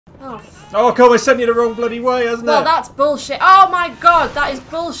Oh. Oh, God, I sent you the wrong bloody way, hasn't it? Well, that's bullshit. Oh my god, that is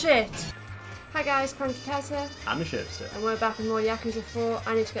bullshit. Hi guys, Cranky Kaz here. I'm a shipster. And we're back with more Yakuza 4.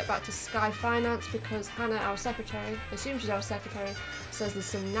 I need to get back to Sky Finance because Hana, our secretary, I assume she's our secretary, says there's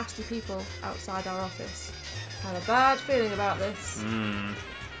some nasty people outside our office. I have a bad feeling about this.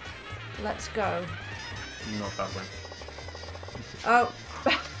 Let's go. Not that way. Oh.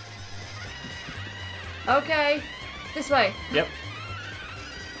 Okay. This way. Yep.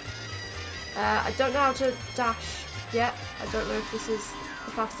 I don't know how to dash yet. I don't know if this is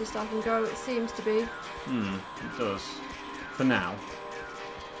the fastest I can go. It seems to be. It does. For now.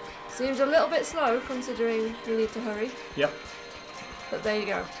 Seems a little bit slow considering we need to hurry. Yep. But there you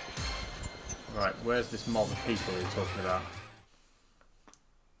go. Right, where's this mob of people you're talking about?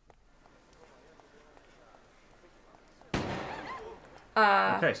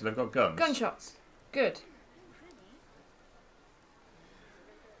 Okay, so they've got guns. Gunshots. Good.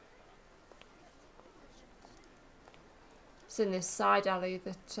 It's in this side alley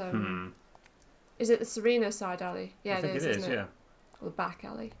that, Is it the Serena side alley? Yeah, I think it is, isn't it? Yeah. Or the back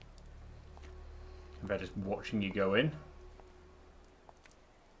alley. They're just watching you go in.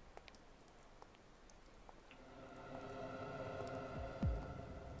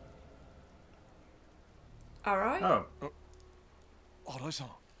 Arai? Oh. Arai-san.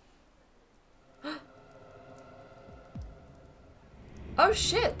 Oh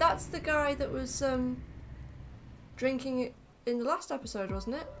shit, that's the guy that was drinking in the last episode,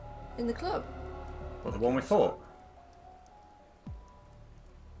 wasn't it? In the club. Well, the one we fought.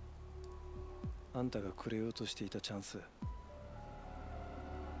 あんたがくれようとしていたチャンス。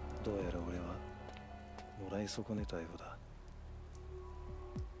どうやら俺はもらい損ねたようだ。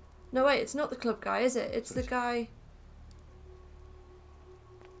 No wait, it's not the club guy, is it? It's the guy...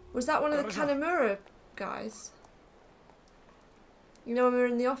 Was that one of the Kanemura guys? You know when we were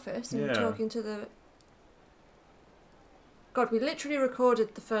in the office and we were talking to the... God, we literally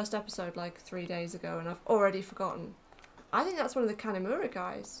recorded the first episode like 3 days ago and I've already forgotten. I think that's one of the Kanemura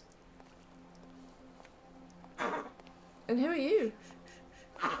guys. And who are you?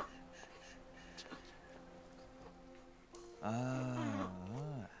 Doesn't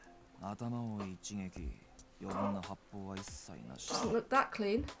look that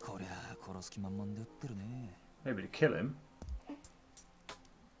clean. Maybe to kill him.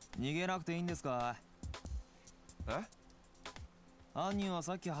 逃げなくていいんですか？え？犯人は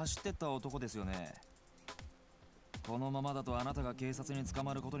さっき走ってった男ですよね。このままだとあなたが警察に捕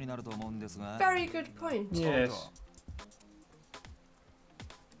まることになると思うんですが。Very good point. Yes.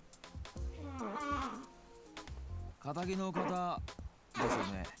 仇の方ですよ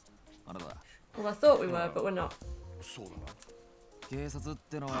ね。あなた。Well, I thought we were, but we're not. そうだな。警察っ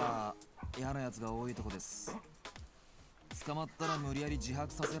てのは嫌なやつが多いとこです。捕まったら無理やり自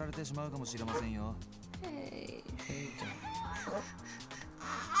白させられてしまうかもしれませんよ。Hey.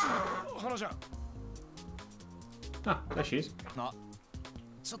 Hana-chan. Ah, there she is. あ、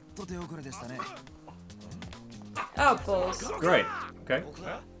ちょっと手遅れでしたね。Oh, balls. Great. Okay.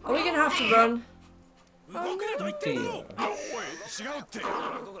 Are we gonna have to run? Oh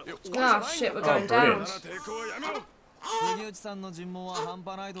shit, we're going down. 杉内さんの尋問は半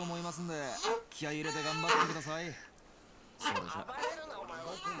端ないと思いますんで、気合い入れて頑張ってください。そうでしょ。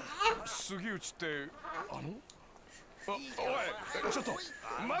杉内ってあの？おい、ちょっと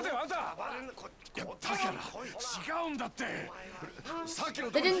待てよあんた。いやだから違うんだって。さっき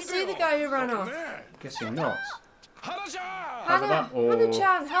の。 They didn't see the guy who ran off. Guessing not. Hana-chan! Either that or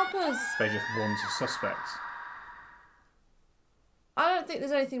Hana-chan, help us! they just want a suspect. I don't think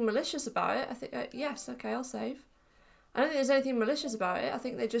there's anything malicious about it. I think, yes, okay, I'll save. I don't think there's anything malicious about it. I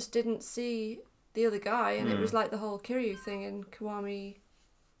think they just didn't see the other guy, and it was like the whole Kiryu thing in Kiwami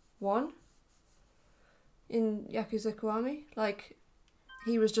 1. In Yakuza Kiwami. Like,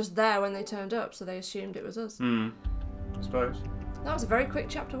 he was just there when they turned up, so they assumed it was us. I suppose. That was a very quick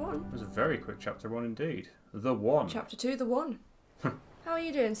chapter 1. It was a very quick chapter 1 indeed. The one. Chapter 2, the 1. How are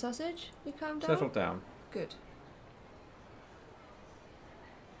you doing, Sausage? You calmed down? Settled down. Good.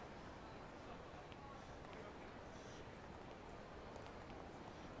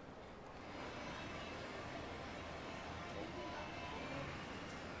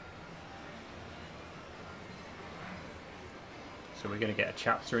 So we're going to get a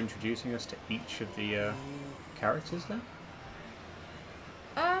chapter introducing us to each of the characters then?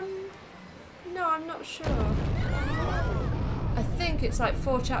 No, I'm not sure. I think it's like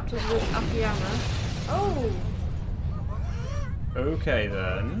 4 chapters with Akiyama. Oh! Okay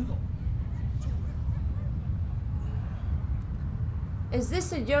then. Is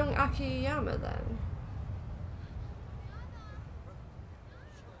this a young Akiyama then?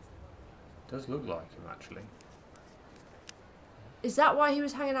 Does look like him, actually. Is that why he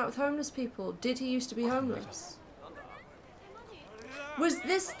was hanging out with homeless people? Did he used to be homeless? Was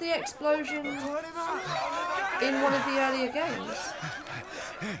this the explosion in one of the earlier games?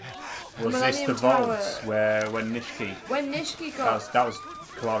 Was this the Millennium Tower. vault where when Nishiki? When Nishiki got That was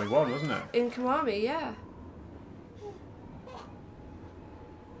Kiwami 1, wasn't it? in Kiwami, yeah.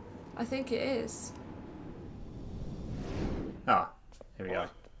 I think it is. Ah, here we go.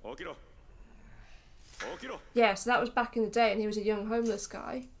 Yeah, so that was back in the day, and he was a young homeless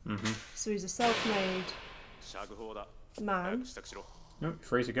guy. Mm-hmm. So he's a self-made man. Nope,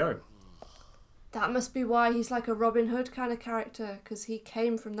 free to go. That must be why he's like a Robin Hood kind of character, because he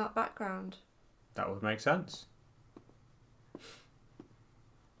came from that background. That would make sense.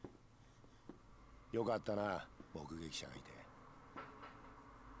 よかったな、目撃者がいて。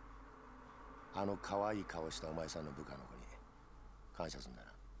あの可愛い顔したお前さんの部下の子に感謝すんだ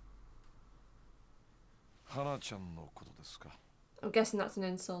な。Hana-chanのことですか。 I'm guessing that's an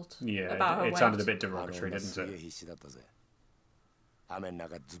insult. Yeah, about her it sounded a weight. bit derogatory, あの女 didn't すげえ it? 必死だったぜ。雨の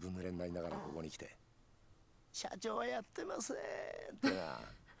中ずぶ濡れになりながらここに来て。社長はやってませんってな。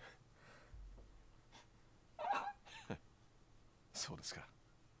そうですか。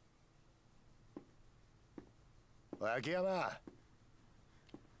おい、秋山。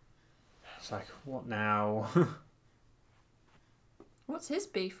 It's like, what now? What's his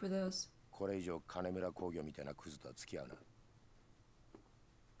beef with us? これ以上金村工業みたいなクズとは付き合うな。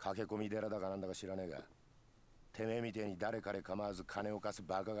駆け込み寺だかなんだか知らねえが、てめえみてえに誰彼構わず金を貸す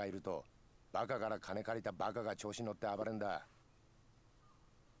バカがいると、バカから金借りたバカが調子に乗って暴れんだ。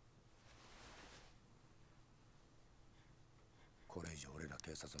これ以上俺ら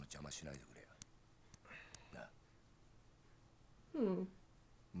警察の邪魔しないでくれよ。な。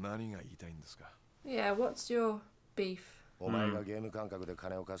何が言いたいんですか。 Yeah, what's your beef? お前がゲーム感覚で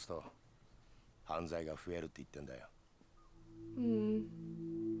金を貸すと犯罪が増えるって言ってんだよ。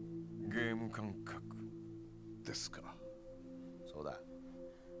ゲーム感覚ですか。そうだ。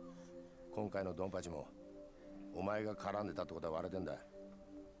今回のドンパチもお前が絡んでたってことは割れてんだ。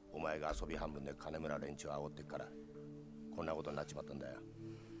お前が遊び半分で金村連中を煽ってっからこんなことになっちまったんだよ。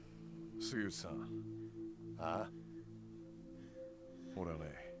杉内さん。ああ、俺はね、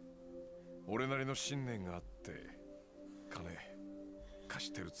俺なりの信念があって金貸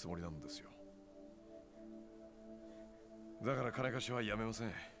してるつもりなんですよ。だから金貸しはやめませ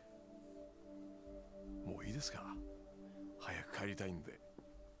ん。もういいですか。早く帰りたいんで。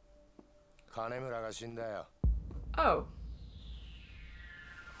金村が死んだよ。Oh.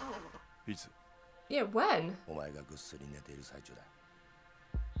 いつ？ Yeah, when? お前がぐっすり寝ている最中だ。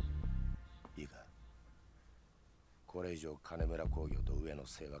いいか。これ以上金村工業と上の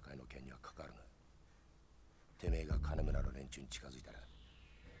清和会の件にはかかるな。てめえが金村の連中に近づいたら、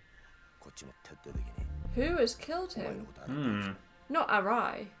こっちも徹底的に。Who has killed お前の him? こと洗って。 Not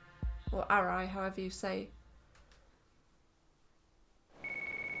Arai. Or Arai, however you say.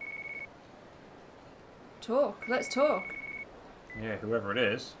 Talk. Let's talk. Yeah, whoever it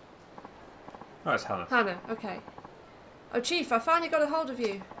is. Oh, it's Hana. Hana, okay. Oh, Chief, I finally got a hold of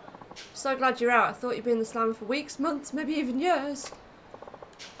you. So glad you're out. I thought you'd been in the slam for weeks, months, maybe even years.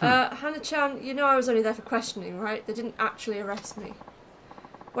 Hana-chan, you know I was only there for questioning, right? They didn't actually arrest me.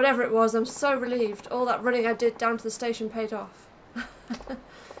 Whatever it was, I'm so relieved. All that running I did down to the station paid off.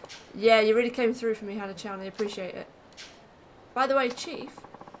 Yeah, you really came through for me, Hana-chan. I appreciate it. By the way, Chief,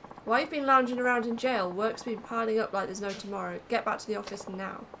 while you've been lounging around in jail, work's been piling up like there's no tomorrow. Get back to the office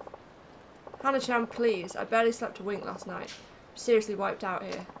now. Hana-chan, please. I barely slept a wink last night. I'm seriously wiped out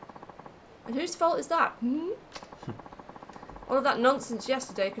here. And whose fault is that? All of that nonsense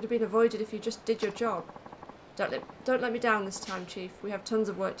yesterday could have been avoided if you just did your job. Don't let me down this time, Chief. We have tons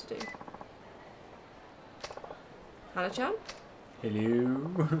of work to do. Hana-chan?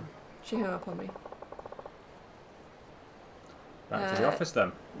 Hello. She hung up on me. Back to the office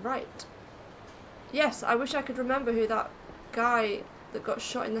then. Right. Yes, I wish I could remember who that guy that got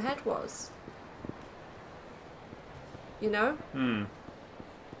shot in the head was. You know?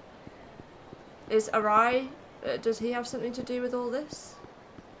 Is Arai, does he have something to do with all this?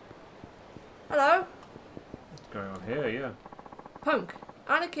 Hello? What's going on here? Yeah. Punk.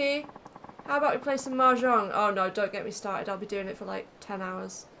 Anarchy. How about we play some mahjong? Oh no, don't get me started. I'll be doing it for like 10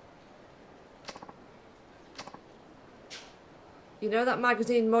 hours. You know that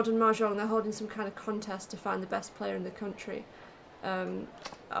magazine, Modern Mahjong? They're holding some kind of contest to find the best player in the country.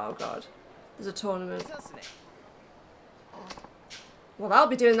 Oh god. There's a tournament. Well, I'll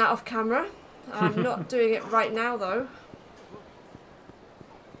be doing that off camera. I'm not doing it right now, though.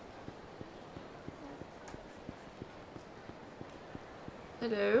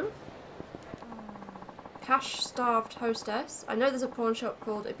 Hello? Cash-starved hostess. I know there's a pawn shop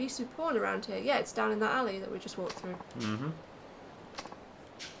called Ibisu Pawn around here. Yeah, it's down in that alley that we just walked through. Mm-hmm.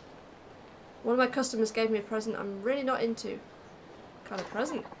 One of my customers gave me a present I'm really not into. What kind of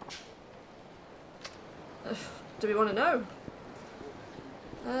present? Do we want to know?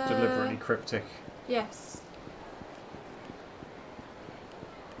 Deliberately cryptic. Yes.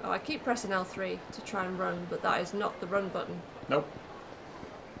 Oh, I keep pressing L3 to try and run, but that is not the run button. Nope.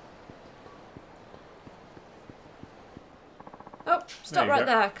 Oh, stop right go.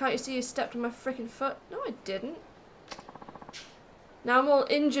 there. Can't you see you stepped on my freaking foot? No, I didn't. Now I'm all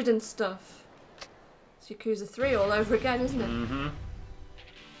injured and stuff. It's Yakuza 3 all over again, isn't it? Mm-hmm.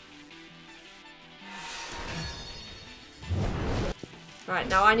 Right,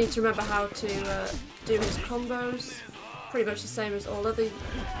 now I need to remember how to do his combos. Pretty much the same as all other...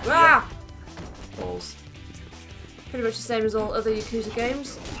 Ah! Balls. Pretty much the same as all other Yakuza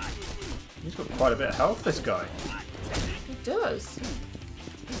games. He's got quite a bit of health, this guy. He does.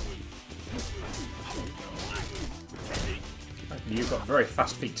 You've got very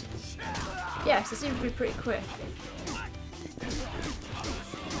fast feet. Yes, it seems to be pretty quick.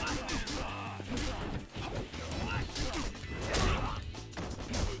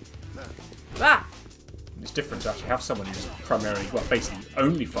 Ah! It's different to actually have someone who's primarily, well, basically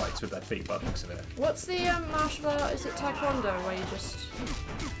only fights with their feet by the looks of it. What's the martial art? Is it Taekwondo where you just...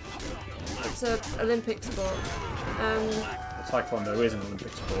 It's an Olympic sport. Taekwondo is an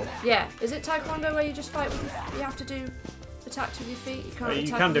Olympic sport. Yeah. Is it Taekwondo where you just fight with you have to do attacks with your feet? You can't You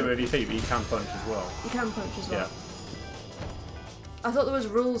attack can do it with with your feet, but you can punch as well. You can punch as well. Yeah. I thought there was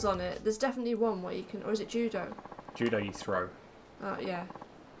rules on it. There's definitely one where you can... Or is it Judo? Judo you throw. Oh, yeah.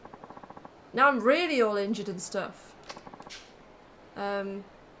 Now I'm really all injured and stuff. But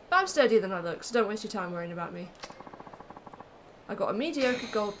I'm sturdier than I look, so don't waste your time worrying about me. I got a mediocre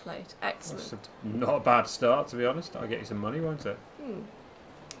gold plate. Excellent. That's not a bad start, to be honest. I'll get you some money, won't it?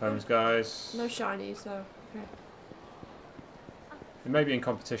 Homes, guys. No shiny, so... Okay. It may be in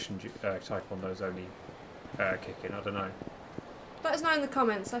competition, Taekwondo's only kicking, I don't know. Let us know in the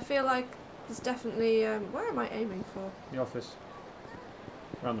comments. I feel like there's definitely... where am I aiming for? The office.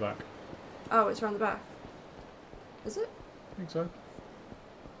 Round the back. Oh, it's around the back. Is it? I think so.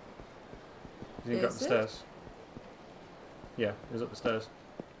 You think up the stairs? Yeah, it was up the stairs.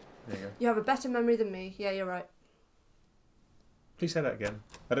 There you go. You have a better memory than me. Yeah, you're right. Please say that again.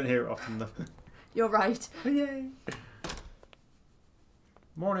 I don't hear it often enough. You're right. Yay!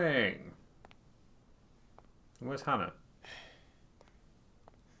 Morning! Where's Hana?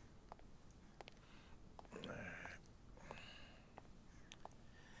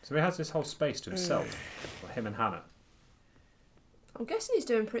 So he has this whole space to himself, for him and Hana. I'm guessing he's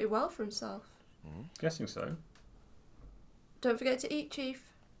doing pretty well for himself. Guessing so. Don't forget to eat, Chief.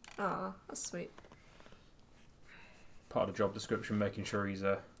 Ah, that's sweet. Part of the job description, making sure he's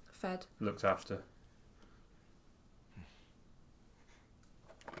Fed. looked after.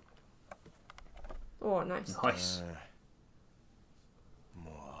 Oh, nice. Nice.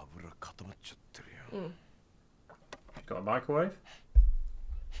 Got a microwave?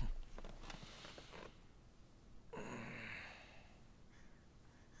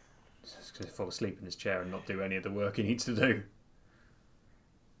 Just going to fall asleep in his chair and not do any of the work he needs to do.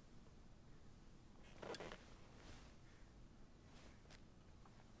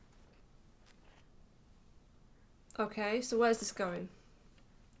 Okay, so where's this going?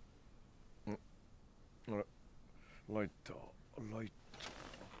 Light.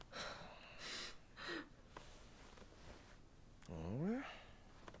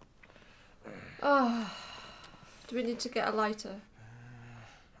 Oh, do we need to get a lighter?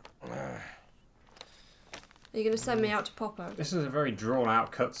 Are you going to send me out to Popo? This is a very drawn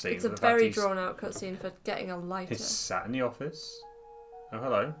out cutscene. It's a very drawn out cutscene for getting a lighter. He's sat in the office. Oh,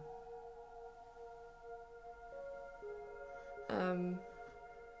 hello.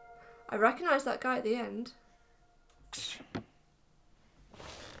 I recognise that guy at the end.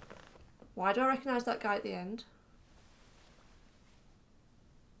 Why do I recognise that guy at the end?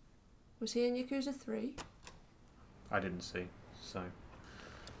 Was he in Yakuza 3? I didn't see, so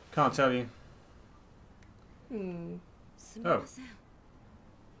can't tell you. Oh.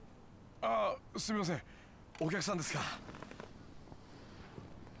 あ、すみません。お客さんですか。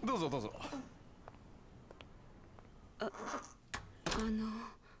どうぞどうぞ。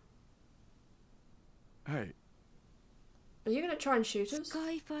はい。 Are you going to try and shoot us? ス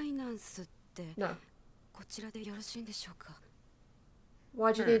カイファイナンスって No. こちらでよろしいんでしょうか。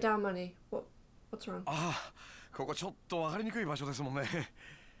 Why do you need our money? What's wrong? ああ、ここちょっと分かりにくい場所ですもんね。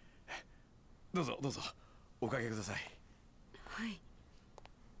どうぞどうぞおかけください。はい。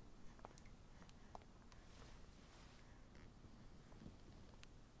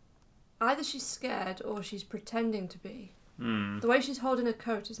either she's scared or she's pretending to be. Hmm. The way she's holding her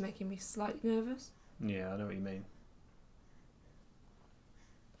coat is making me slightly nervous. Yeah, I know what you mean.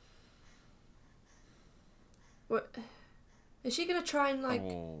 What? Is she gonna try and like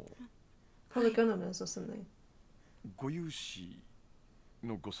pull a gun on us or something? ご融資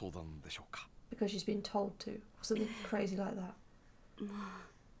のご相談でしょうか。 Because she's been told to, or something crazy like that.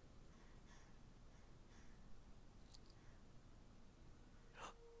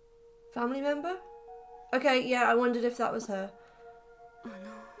 Family member? Okay, yeah, I wondered if that was her.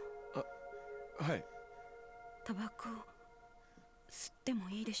 はい。タバコ吸っても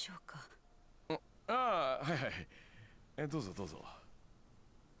いいでしょうか。ああ、はいはい。どうぞどうぞ。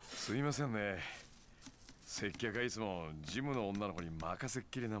すいませんね。接客はいつもジムの女の子に任せっ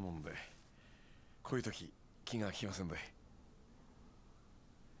きりなもんで、こういう時気が利きませんで。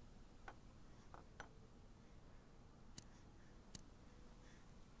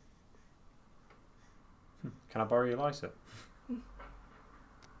Can I borrow your lighter?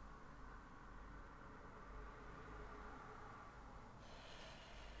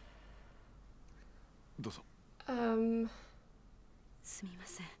 どうぞ。すみま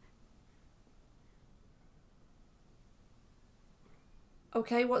せん。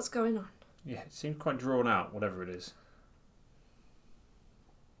 Okay, what's going on? Yeah, it seemed quite drawn out, whatever it is.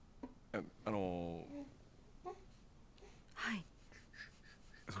 はい。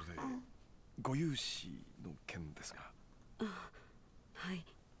それでご融資の件ですが。はい。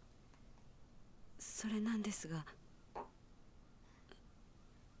それなんですが、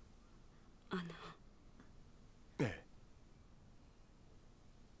ええ。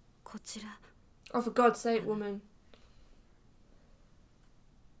こちら Oh, for God's sake, woman.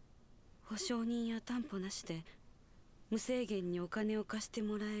 保証人や担保なしで無制限にお金を貸して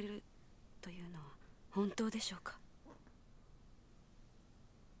もらえるというのは本当でしょうか。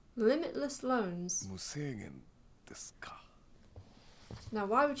 Limitless loans. 無制限ですか。 Now,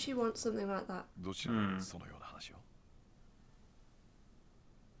 why would she want something like that? どちらがそのような話を。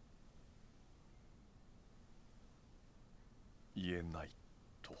言えない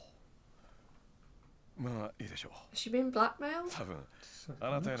と。まあいいでしょう。 Has she been blackmailed? 多分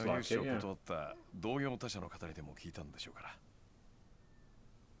あなたへの融資を断った同業他社の方にでも聞いたんでしょうから。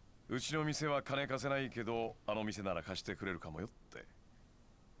うちの店は金貸せないけど、あの店なら貸してくれるかもよって。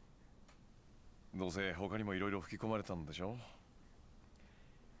どうせ他にもいろいろ吹き込まれたんでしょ。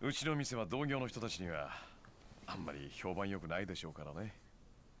うちの店は同業の人たちにはあんまり評判良くないでしょうからね。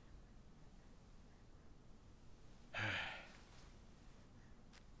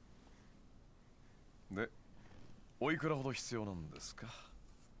で、おいくらほど必要なんですか？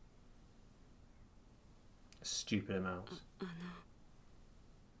 Stupid amount.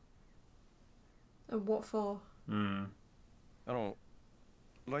 And what for?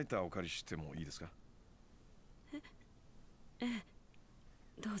 ライターお借りしてもいいですか？ええ、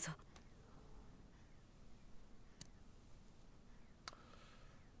どうぞ。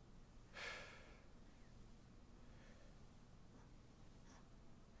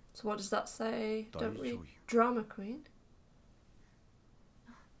 So what does that say? Don't read 大女優。 drama queen.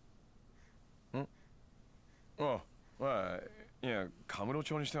 ああ、まあ、いや、カムロ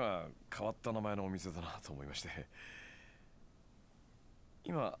町にしては変わった名前のお店だなと思いまして。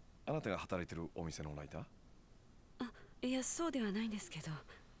今、あなたが働いてるお店のライター？あ、いや、そうではないんですけど。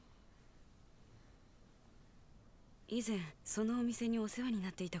以前、そのお店にお世話にな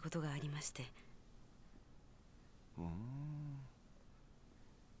っていたことがありまして。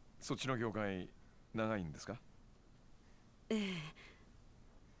そっちの業界、長いんですか？ええ。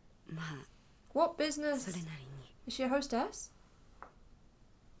まあ、 What business? それなりに。 Is she a hostess?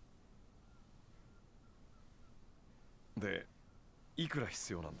 で、いくら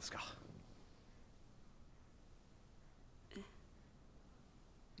必要なんですか？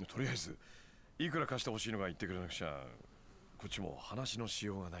とりあえず、いくら貸してほしいのか言ってくれなくちゃ、こっちも話のし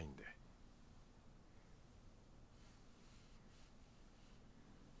ようがないんで。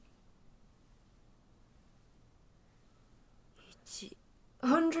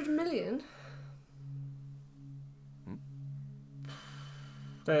100 million?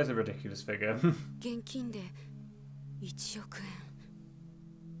 There's a ridiculous figure. 現金で1億円。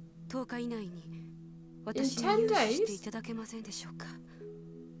10日以内に私に融資していただけませんでしょうか。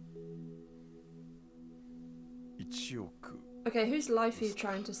 1億。 Okay, whose life are you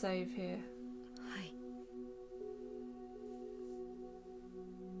trying to save here? はい。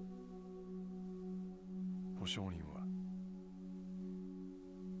 保証人は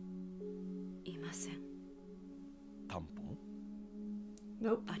いません。担保？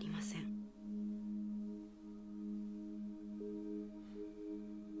 Nope. ありません。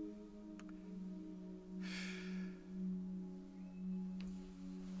 保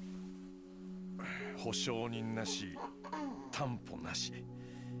保証人なし、担保なし。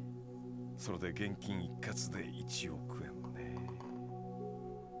それで現金一括で1億円ね。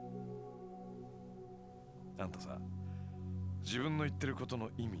あんたさ、自分の言ってることの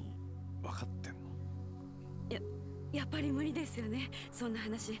意味分かってんの？やっぱり無理ですよね、そんな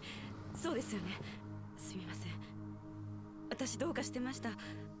話。そうですよね。すみません。私どうかしてました。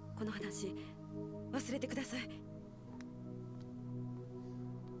この話忘れてください。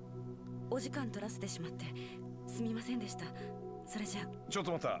お時間取らせてしまってすみませんでした。それじゃあ。ちょっ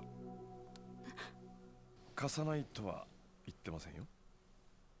と待った。貸さないとは言ってませんよ。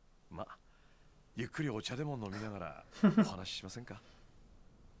まあゆっくりお茶でも飲みながらお話ししませんか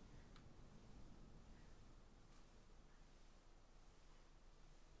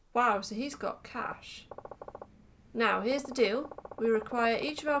？Wow, so he's got cash. Now, here's the deal. We require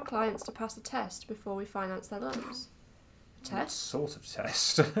each of our clients to pass a test before we finance their loans. A test? What sort of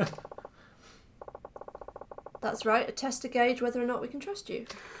test? That's right, a test to gauge whether or not we can trust you.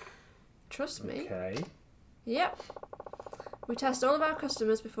 Trust me? Okay. Yep. We test all of our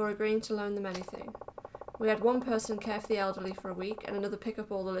customers before agreeing to loan them anything. We had one person care for the elderly for a week and another pick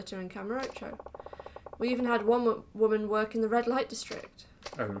up all the litter in Kamurocho. We even had one woman work in the red light district.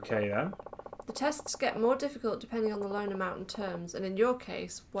 Okay then. The tests get more difficult depending on the loan amount and terms, and in your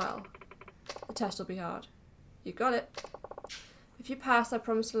case, well, the test will be hard. You got it. If you pass, I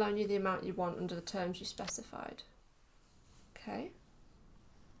promise to loan you the amount you want under the terms you specified. Okay.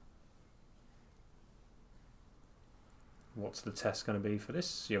 What's the test going to be for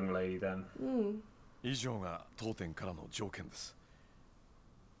this young lady then? 以上が当店からの条件です。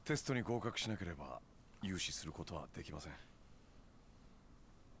テストに合格しなければ融資することはできません。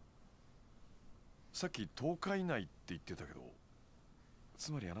さっき10日以内って言ってたけど、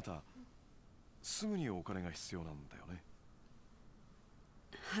つまりあなたすぐにお金が必要なんだよね。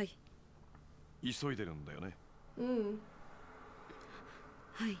はい。急いでるんだよね。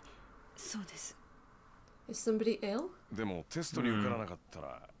はい、そうです。Is somebody ill? でもテストに受からなかった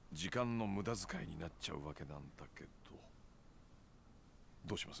ら時間の無駄遣いになっちゃうわけなんだけど、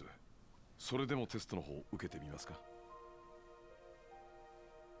どうします？それでもテストの方受けてみますか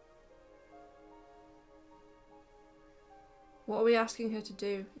？What are we asking her to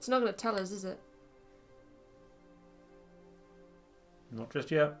do? It's not going to tell us, is it? Not just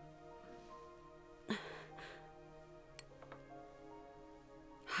yet.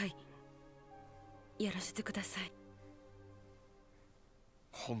 はい。やらせてください。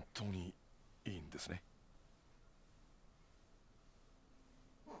本当にいいんですね。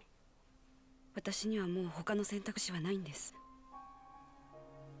私にはもう他の選択肢はないんです。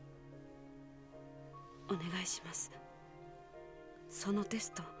お願いします。そのテ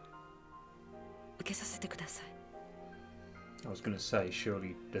スト受けさせてください。I was going to say,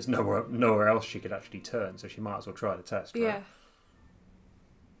 surely there's nowhere else she could actually turn, so she might as well try the test, right? Yeah.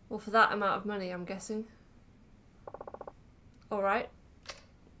 Well, for that amount of money, I'm guessing. All right.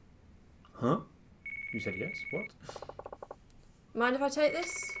 Huh? You said yes? What? Mind if I take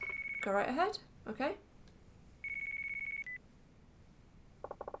this? Go right ahead. Okay.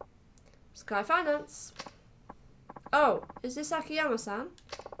 Sky Finance. Oh, is this Akiyama-san?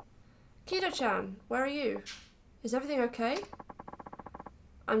 Kido-chan, where are you? Is everything okay?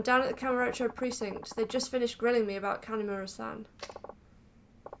 I'm down at the Kamurocho precinct. They just finished grilling me about Kanemura-san.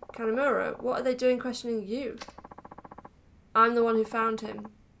 Kanemura? What are they doing questioning you? I'm the one who found him.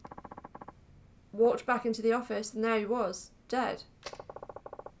 Walked back into the office and there he was, dead.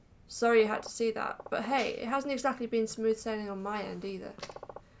 Sorry you had to see that, but hey, it hasn't exactly been smooth sailing on my end either.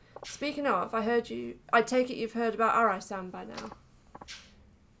 Speaking of, I take it you've heard about Arai-san by now.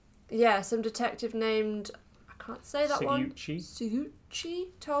 Yeah, some detective named, I can't say that one. Suguchi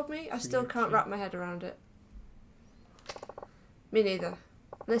told me. I still can't wrap my head around it. Me neither.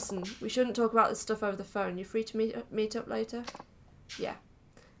 Listen, we shouldn't talk about this stuff over the phone. You free to meet up later? Yeah.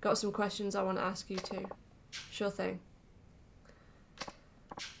 Got some questions I want to ask you too. Sure thing.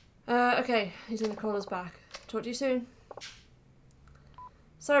 Okay, he's gonna call us back. Talk to you soon.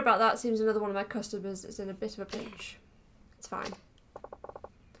 Sorry about that, seems another one of my customers is in a bit of a pinch. It's fine.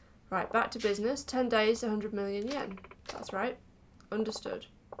 Right, back to business. 10 days, 100 million yen. That's right. Understood.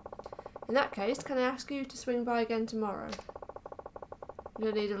 In that case, can I ask you to swing by again tomorrow? I'm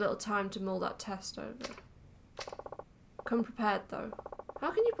gonna need a little time to mull that test over. Come prepared though.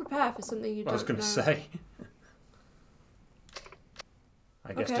 How can you prepare for something you don't know? I was gonna say.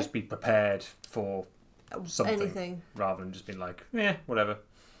 I guess just be prepared for something. Anything. Rather than just being like, eh, whatever.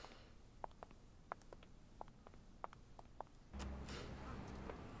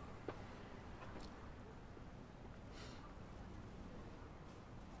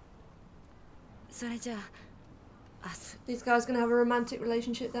 それじゃあ明日 These guys gonna have a romantic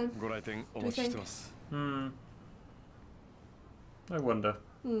relationship then? ご来店お待ちしてます。I wonder.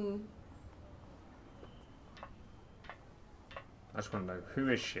 I just want to know,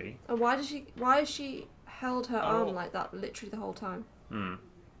 who is she? And why has she held her arm like that literally the whole time?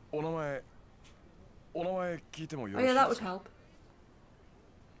 お名前聞いてもよ Oh ろし yeah, い that で would すか？ help.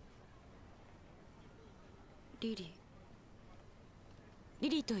 リリ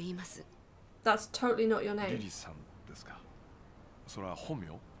ーと言います。 That's totally not your リ name. リさんですか？それは本名？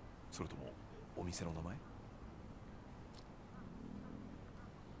それともお店の名前？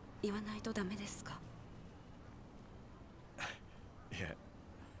言わないとダメですか？いえ、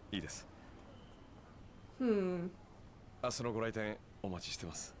いいです。Hmm. 明日のご来店お待ちして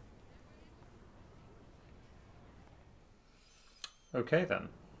ます。Okay then.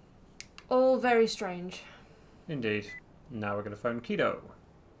 All very strange. Indeed. Now we're going to phone Kido.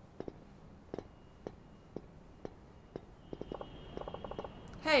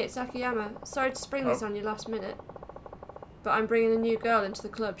 Hey, it's Akiyama. Sorry to spring this on you last minute, but I'm bringing a new girl into the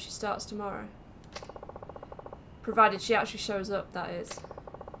club. She starts tomorrow. Provided she actually shows up, that is.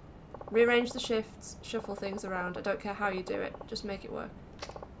 Rearrange the shifts, shuffle things around. I don't care how you do it, just make it work.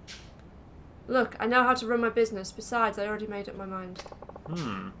 Look, I know how to run my business. Besides, I already made up my mind.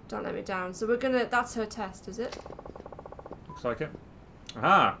 Don't let me down. So we're gonna... That's her test, is it? Looks like it.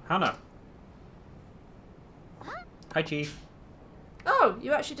 Ah, Hana. Hi, Chief. Oh,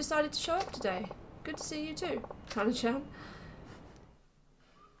 you actually decided to show up today. Good to see you too, Hana-chan.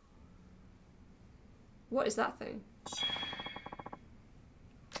 What is that thing?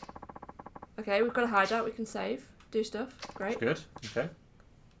 Okay, we've got a hideout. We can save, do stuff. Great. Good. Okay.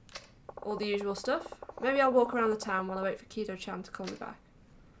 All the usual stuff. Maybe I'll walk around the town while I wait for Kido-chan to call me back.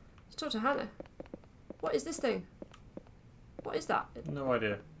 Let's talk to Hana. What is this thing? What is that? No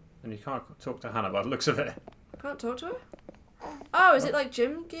idea. And you can't talk to Hana by the looks of it. Can't talk to her? Oh, is it like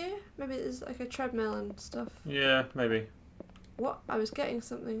gym gear? Maybe there's like a treadmill and stuff. Yeah, maybe. What? I was getting I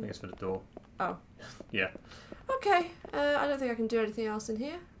something. think it's for the door. Oh. Yeah. Okay. I don't think I can do anything else in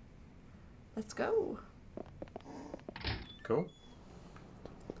here. Let's go. Cool.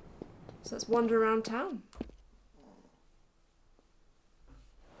 So let's wander around town.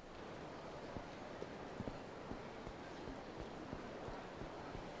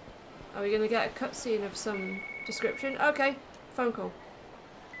 Are we going to get a cutscene of some description? Okay, phone call.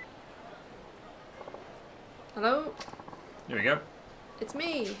 Hello? Here we go. It's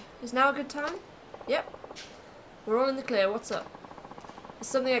me. Is now a good time? Yep. We're all in the clear. What's up? There's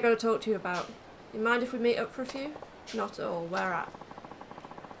something I got to talk to you about. You mind if we meet up for a few? Not at all. Where at?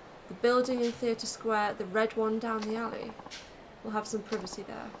 The building in Theatre Square, the red one down the alley. We'll have some privacy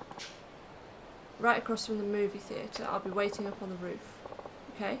there. Right across from the movie theatre. I'll be waiting up on the roof.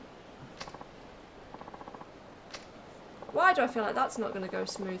 Okay? Why do I feel like that's not going to go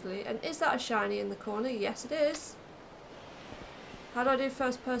smoothly? And is that a shiny in the corner? Yes, it is. How do I do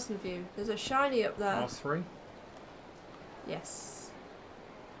first person view? There's a shiny up there. R3? Yes.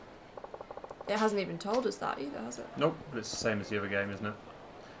 It hasn't even told us that either, has it? Nope, but it's the same as the other game, isn't it?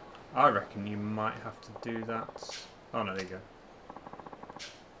 I reckon you might have to do that. Oh no, there you go.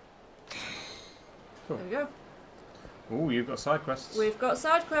 Cool. There we go. Oh, you've got side quests. We've got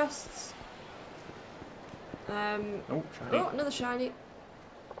side quests. Oh, shiny. Oh, another shiny.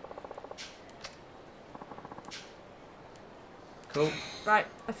 Cool. Right,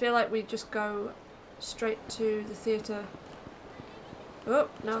 I feel like we just go straight to the theatre. Oh,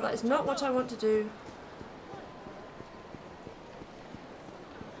 no, that is not what I want to do.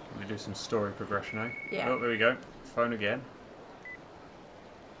 We do some story progression, eh? Yeah. Oh, there we go. Phone again.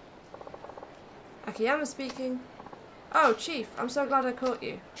 Akiyama speaking. Oh, Chief, I'm so glad I caught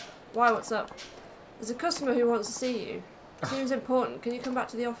you. Why, what's up? There's a customer who wants to see you. Seems important. Can you come back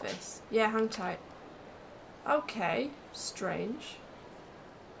to the office? Yeah, hang tight. Okay, strange.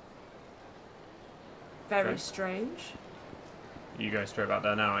 Very Okay. strange. You go straight back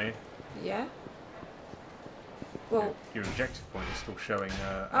there now, are you? Yeah. Well, Your objective point is still showing.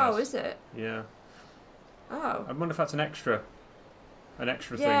 oh, as- is it? Yeah. Oh. I wonder if that's an extra. An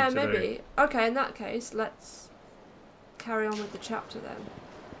extra Yeah, thing to do. maybe. Okay, in that case, let's carry on with the chapter then.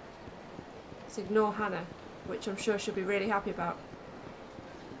 Let's ignore Hana, which I'm sure she'll be really happy about.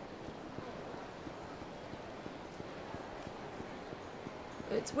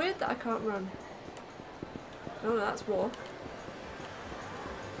 It's weird that I can't run. Oh, that's walk.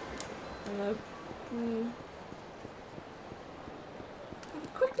 Have a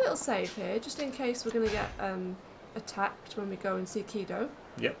quick little save here, just in case we're going to get attacked when we go and see Kido.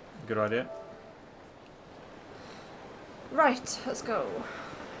 Yep, good idea. Right, let's go.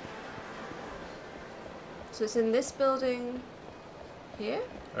 So it's in this building here?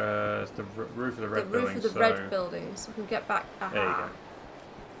 It's the roof of the red the building. roof of the red building, so we can get back. Aha. There you go.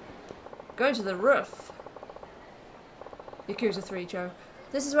 Going to the roof. Yakuza 3 joke.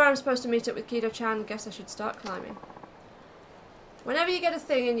 This is where I'm supposed to meet up with Kido-chan. Guess I should start climbing. Whenever you get a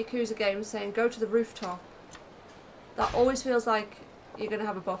thing in Yakuza games saying go to the rooftop, that always feels like you're going to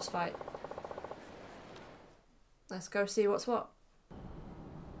have a boss fight. Let's go see what's what.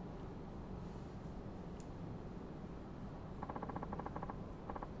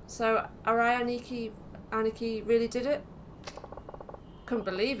 So, Arai Aniki really did it? Couldn't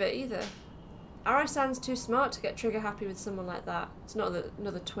believe it either. Arai-san's too smart to get trigger happy with someone like that. It's not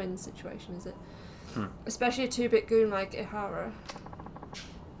another twin situation, is it? Especially a 2-bit goon like Ihara.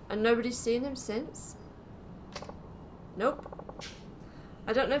 And nobody's seen him since? Nope.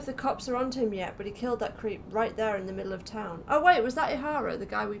 I don't know if the cops are onto him yet, but he killed that creep right there in the middle of town. Oh wait, was that Ihara, the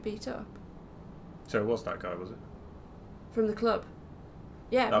guy we beat up? So it was that guy, was it? From the club?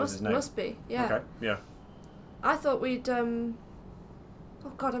 Yeah, That was his name. must be. Yeah. Okay, yeah. I thought we'd Oh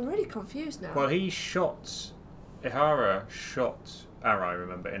god, I'm really confused now. Well, Ihara shot Arai,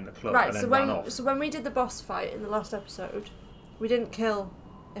 remember, in the club, Right, and then so ran off. when we did the boss fight in the last episode, we didn't kill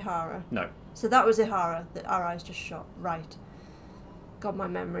Ihara. No. So that was Ihara that Arai's just shot. Right. God, my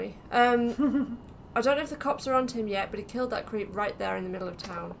memory. I don't know if the cops are onto him yet, but he killed that creep right there in the middle of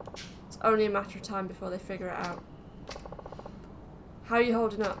town. It's only a matter of time before they figure it out. How are you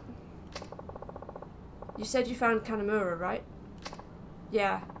holding up? You said you found Kanemura, right?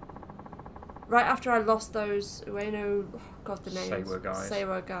 Yeah. Right after I lost those Ueno... Oh, God, the names.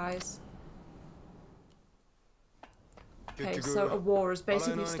 Seiwa guys. Okay, so a war has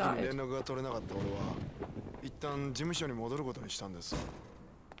basically started.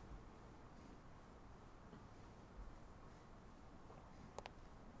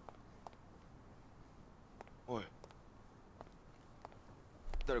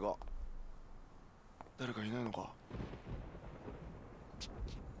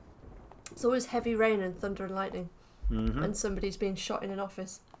 It's always heavy rain and thunder and lightning. And somebody's being shot in an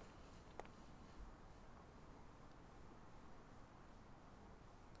office.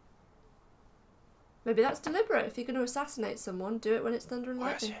 Maybe that's deliberate. If you're going to assassinate someone, do it when it's thunder and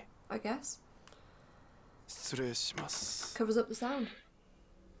lightning, I guess. Covers up the sound.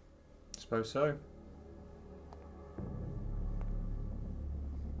 Suppose so.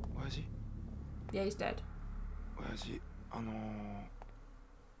 Yeah, he's dead.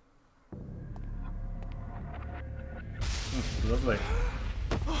 Lovely.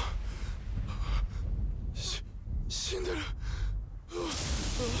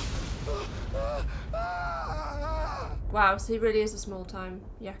 Wow, so he really is a small-time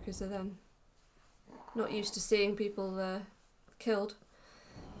Yakuza then. Not used to seeing people killed.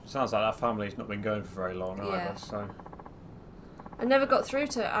 Sounds like that family's not been going for very long Yeah. either, so... I never got through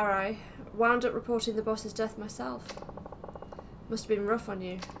to Arai. Wound up reporting the boss's death myself. Must have been rough on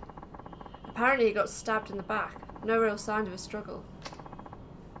you. Apparently he got stabbed in the back. No real sign of a struggle.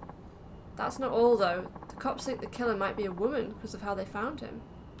 That's not all though. The cops think the killer might be a woman because of how they found him.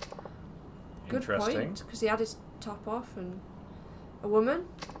 Good point, because he had his top off and... A woman?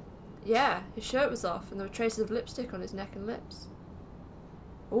 Yeah, his shirt was off and there were traces of lipstick on his neck and lips.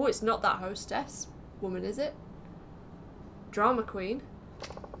 Oh, it's not that hostess woman, is it? Drama queen.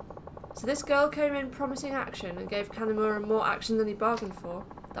 So this girl came in promising action and gave Kanemura more action than he bargained for.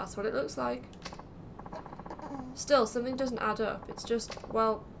 That's what it looks like. Still, something doesn't add up. It's just,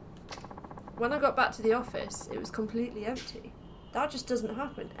 well, when I got back to the office, it was completely empty. That just doesn't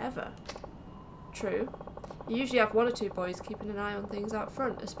happen, ever. True. You usually have 1 or 2 boys keeping an eye on things out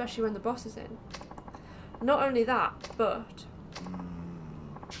front, especially when the boss is in. Not only that, but...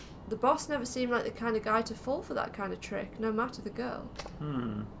 the boss never seemed like the kind of guy to fall for that kind of trick, no matter the girl.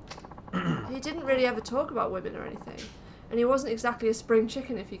 He didn't really ever talk about women or anything, and he wasn't exactly a spring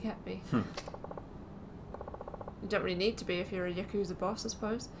chicken, if you get me. You don't really need to be if you're a Yakuza boss, I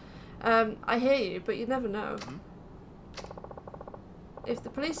suppose. I hear you, but you never know. If the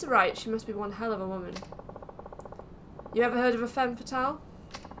police are right, she must be one hell of a woman. You ever heard of a femme fatale?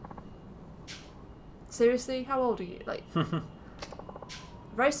 Seriously? How old are you? Like...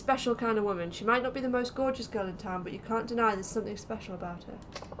 very special kind of woman. She might not be the most gorgeous girl in town, but you can't deny there's something special about her.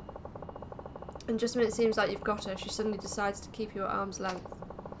 And just when it seems like you've got her, she suddenly decides to keep you at arm's length.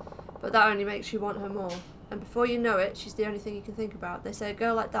 But that only makes you want her more. And before you know it, she's the only thing you can think about. They say a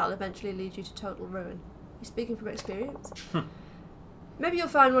girl like that will eventually lead you to total ruin. You're speaking from experience? Maybe you'll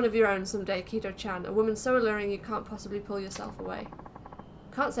find one of your own someday, Kido-chan, a woman so alluring you can't possibly pull yourself away.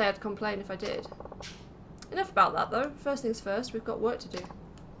 Can't say I'd complain if I did. Enough about that though. First things first, we've got work to do.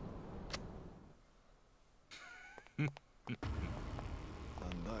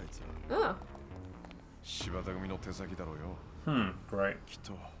 Oh. 柴田組の手先だろうよ。Great. きっ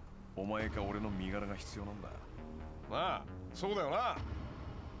とお前か俺の身柄が必要なんだ。なあ、そうだよな。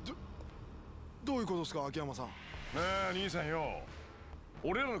どういうことですか、秋山さん。なあ、兄さんよ。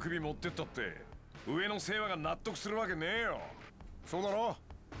俺らの首持ってったって上の世話が納得するわけねえよ。そうだろ。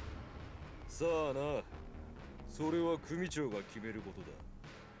さあな、それは組長が決めることだ。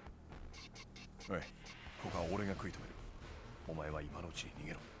おい、ここは俺が食い止める。お前は今のうちに逃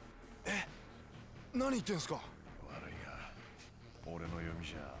げろ。何言ってんすか。悪いが、俺の読み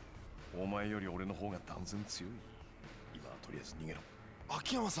じゃお前より俺の方が断然強い。今はとりあえず逃げろ。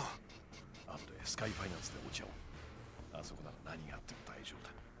秋山さん。後でスカイファイナンスで落ち合おう。あそこなら何があっても大丈夫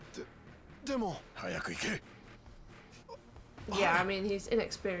だ。でも早く行け。 Yeah, I mean, he's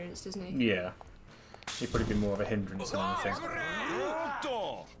inexperienced, isn't he? Yeah. He'd probably be more of a hindrance than anything. おっ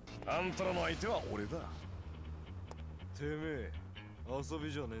と、あんたらの相手は俺だ。てめえ、遊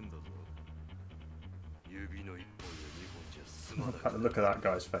びじゃねえんだぞ。指の一本で二本じゃ済まない。 Look at that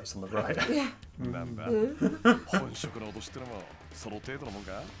guy's face on the right. Yeah. なんだ、本職の脅しってのもその程度のもん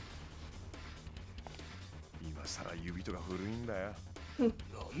か。今さら指とか古いんだよ。な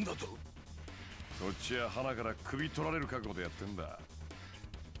んだと。こっちは花から首取られる覚悟でやってんだ。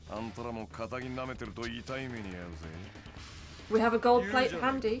あんたらも肩に舐めてると痛い目に遭うぜ。 We have a gold plate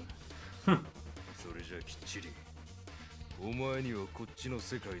handy. それじゃきっちりお前にはこっちの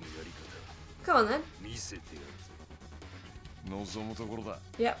世界のやり Come on then. 方見せてやるぜ。望むところだ。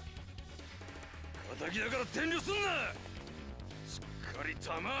 Yep. 仇だから遠慮すんな。しっかり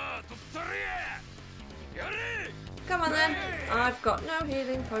弾取ったれや。やれ。 Come on then. I've got no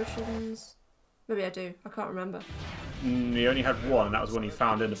healing potions. Maybe I do. I can't remember. You only had one, and that was one you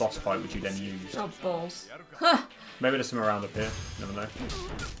found in the boss fight, which you then used. Oh, balls. Maybe there's some around up here. Never know.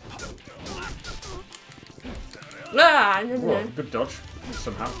 Ah, no, Whoa, no. good dodge.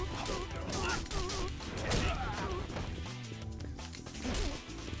 Somehow.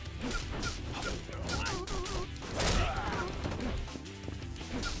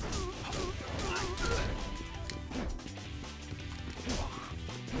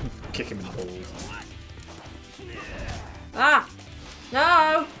 Kick him in the balls. Ah!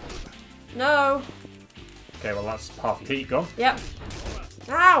 No! No! Okay, well that's half the heat gone. Yep.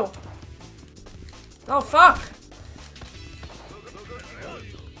 Ow! Oh, fuck!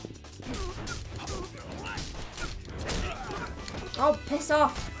 Oh, piss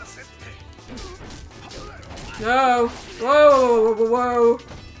off! No! Whoa, whoa, whoa, whoa!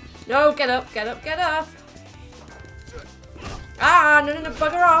 No, get up, get up, get up! Ah, no, no, no,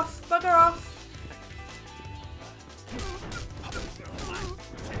 bugger off, bugger off!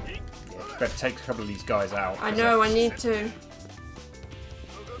 Better take a couple of these guys out. I know, I need to.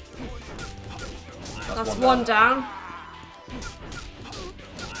 That's one down.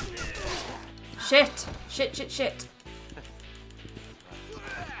 Shit! Shit, shit, shit.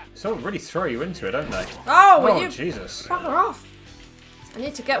 Some really throw you into it, don't they? Oh, will Oh, you Jesus. bugger off? I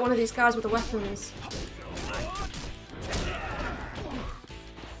need to get one of these guys with the weapons.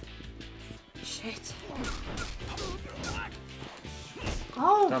 Shit.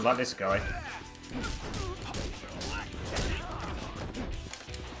 Oh! Don't like this guy.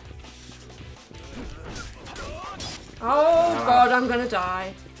 Oh god, I'm gonna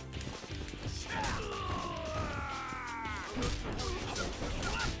die.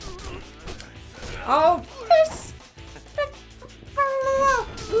 Oh, piss!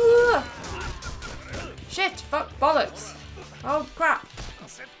 Shit, fuck, bollocks. Oh crap.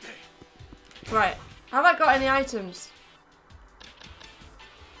 Right, have I got any items?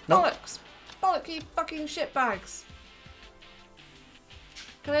 Nope. Bollocks. Bollocky fucking shitbags.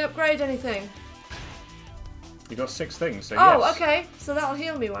 Can I upgrade anything? You got 6 things, so Oh, yes. okay. So that'll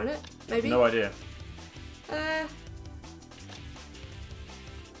heal me, won't it? Maybe? No idea.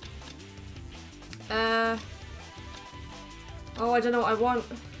 Oh, I don't know what I want.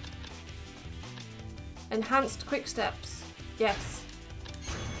 Enhanced quick steps. Yes.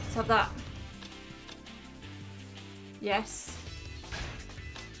 Let's have that. Yes.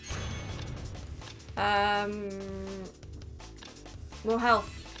 More health.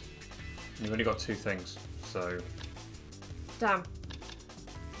 You've only got 2 things, so... Damn.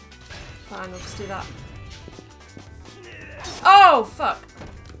 Fine, I'll just do that. Oh, fuck.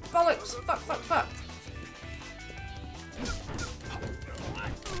 Bollocks. Fuck, fuck, fuck.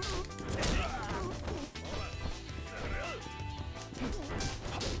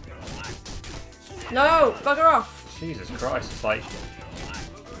 No, bugger off. Jesus Christ, it's like...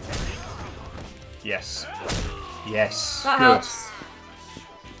 Yes. Yes. That Good. helps.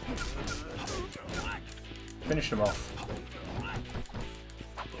 Finish them off.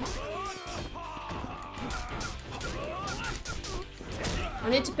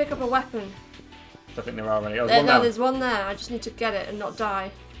 need to pick up a weapon. I think there are any. Oh, There's one there. I just need to get it and not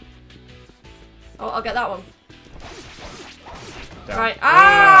die. Oh, I'll get that one. Down. Right.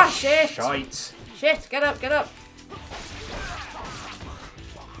 Ah, shit. Shite. Shit, get up, get up.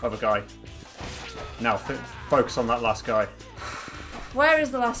 Other guy. Now, focus on that last guy. Where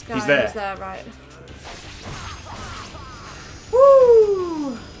is the last guy? He's there. He's there, right.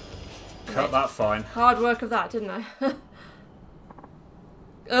 Woo! Cut that fine. Hard work of that, didn't I?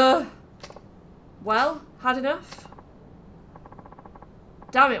 Well, had enough?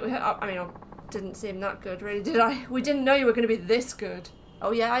 Damn it, I mean, I didn't seem that good, really, did I? We didn't know you were going to be this good.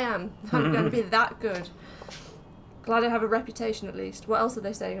 Oh yeah, I am. I'm going to be that good. Glad I have a reputation, at least. What else are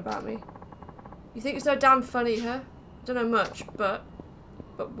they saying about me? You think you're so damn funny, huh? Don't know much, but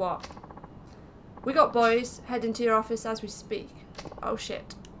what? We got boys heading to your office as we speak. Oh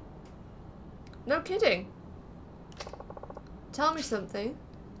shit. No kidding. Tell me something.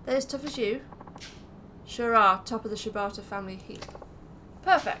 They're as tough as you? Sure are, top of the Shibata family heap.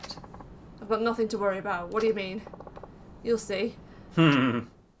 Perfect. I've got nothing to worry about. What do you mean? You'll see.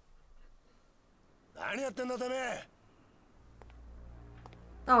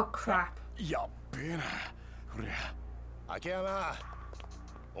 Oh crap. Akiyama,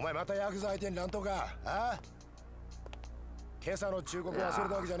 お前またヤクザ相手に乱闘か？あ？今朝の忠告忘れ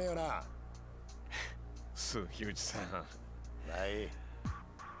たわけじゃねえよな。そう、樋口さん。ない。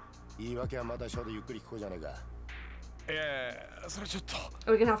言い訳はまた署でゆっくり聞こうじゃねえか。それちょっと。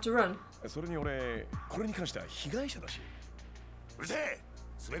Are we gonna have to run? それに俺、これに関しては被害者だし。うるせえ。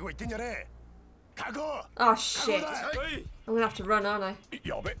すべこ言ってんじゃねえ。確保。Oh shit. I'm gonna have to run, aren't I?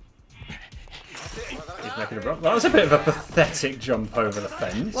 やべ。 He's making a run. That was a bit of a pathetic jump over the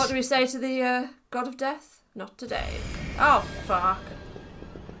fence. What do we say to the god of death? Not today. Oh fuck.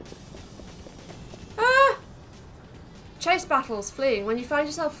 Ah! Chase battles, fleeing. When you find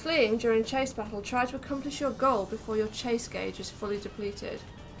yourself fleeing during chase battle, try to accomplish your goal before your chase gauge is fully depleted.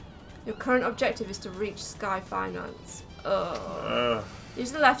 Your current objective is to reach Sky Finance. Ugh.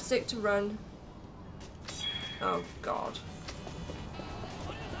 Use the left stick to run. Oh god.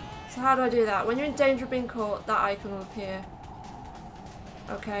 So how do I do that? When you're in danger of being caught, that icon will appear.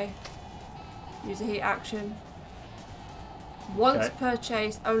 Okay. Use a heat action. Once per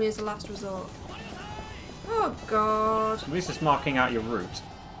chase, only as a last resort. Oh god. At least it's marking out your route.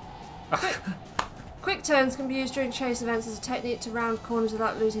 Quick turns can be used during chase events as a technique to round corners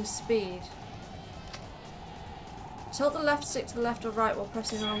without losing speed. Tilt the left stick to the left or right while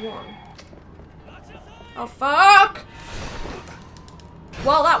pressing R1. Oh fuck!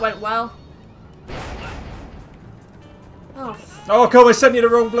 Well, that went well. Oh god, they sent you the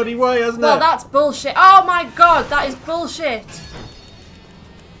wrong bloody way, hasn't it? Well, that's bullshit. Oh my god, that is bullshit.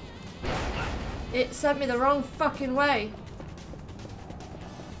 It sent me the wrong fucking way.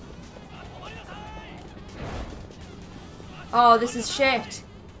 Oh, this is shit.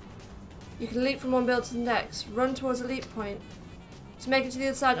 You can leap from one build to the next. Run towards a leap point. To make it to the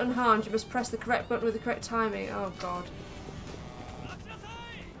other side unharmed, you must press the correct button with the correct timing. Oh god.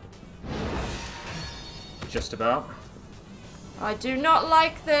 Just about. I do not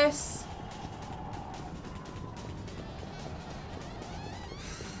like this.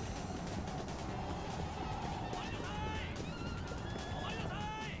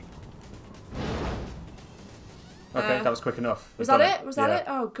 Okay, that was quick enough. Was that it? Was that it?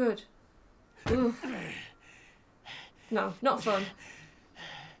 Oh, good. Ooh. No, not fun.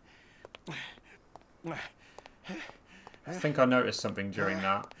 I think I noticed something during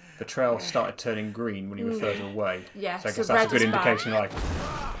that. The trail started turning green when you were further away. Yeah, so I guess that's a good indication, like...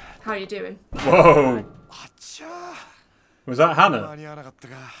 How are you doing? Whoa! Was that Hana?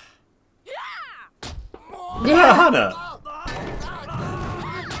 Yeah! Hana!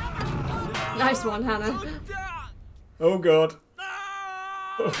 Nice one, Hana. Oh god.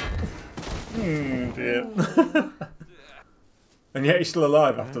 Dear. And yet he's still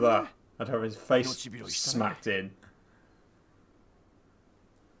alive after that. I'd have his face smacked in.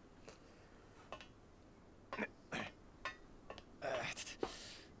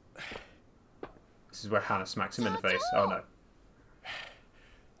 This is where Hana smacks him in the face. Oh no.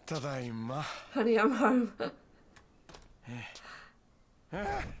 Honey, I'm home.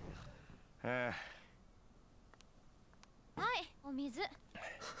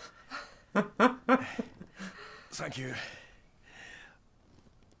 Thank you.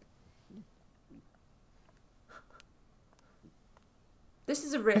 This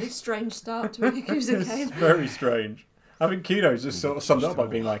is a really strange start to a Yakuza game. It's very strange. I think Kido's just sort of summed up by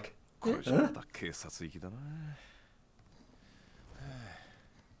being like, huh?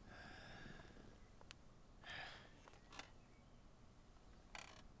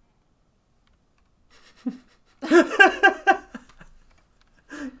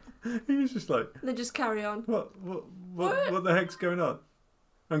 He's just like... They just carry on. What the heck's going on?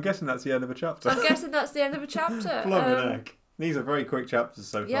 I'm guessing that's the end of a chapter. I'm guessing that's the end of a chapter. Blimey heck. These are very quick chapters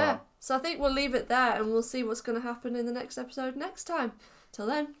so far. Yeah, so I think we'll leave it there and we'll see what's going to happen in the next episode next time. Till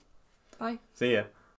then, bye. See ya.